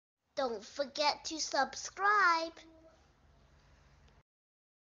Don't forget to subscribe.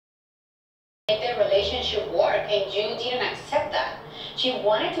 Make their relationship work, and you didn't accept that. She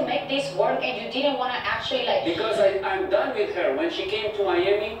wanted to make this work, and you didn't want to actually like. Because I'm done with her. When she came to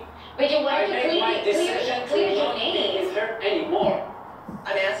Miami, but you wanted to made my decision to not be with her anymore.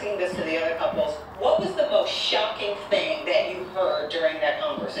 I'm asking this to the other couples. What was the most shocking thing that you heard during that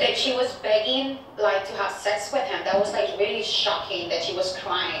conversation? That she was begging, like, to have sex with him. That was like really shocking. That she was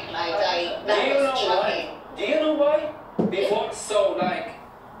crying, like, that was shocking. Do you know why? Before, so like.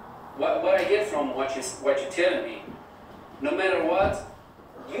 What I get from what you're telling me, no matter what,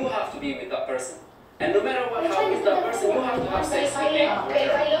 you have to be with that person. And no matter what happens with that person, you have to have sex with him.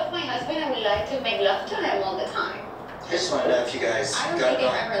 If I love my husband, I would like to make love to him all the time. I just want to know if you guys I don't think they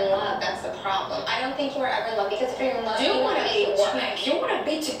were ever in love. That's the problem. I don't think you were ever in love because if you're in love, you want to be work. You want to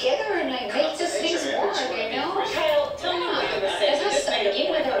be together and like make this things work, you know? Kyle, tell me what you were saying. I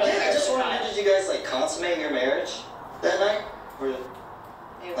just want to know, did you guys like consummate your marriage that night? Or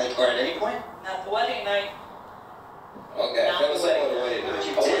at any point? Not the wedding night. Okay, Not the wedding. But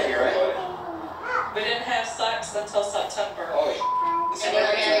you did, right? We didn't have sex until September. Oh, And you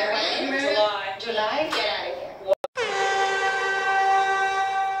were married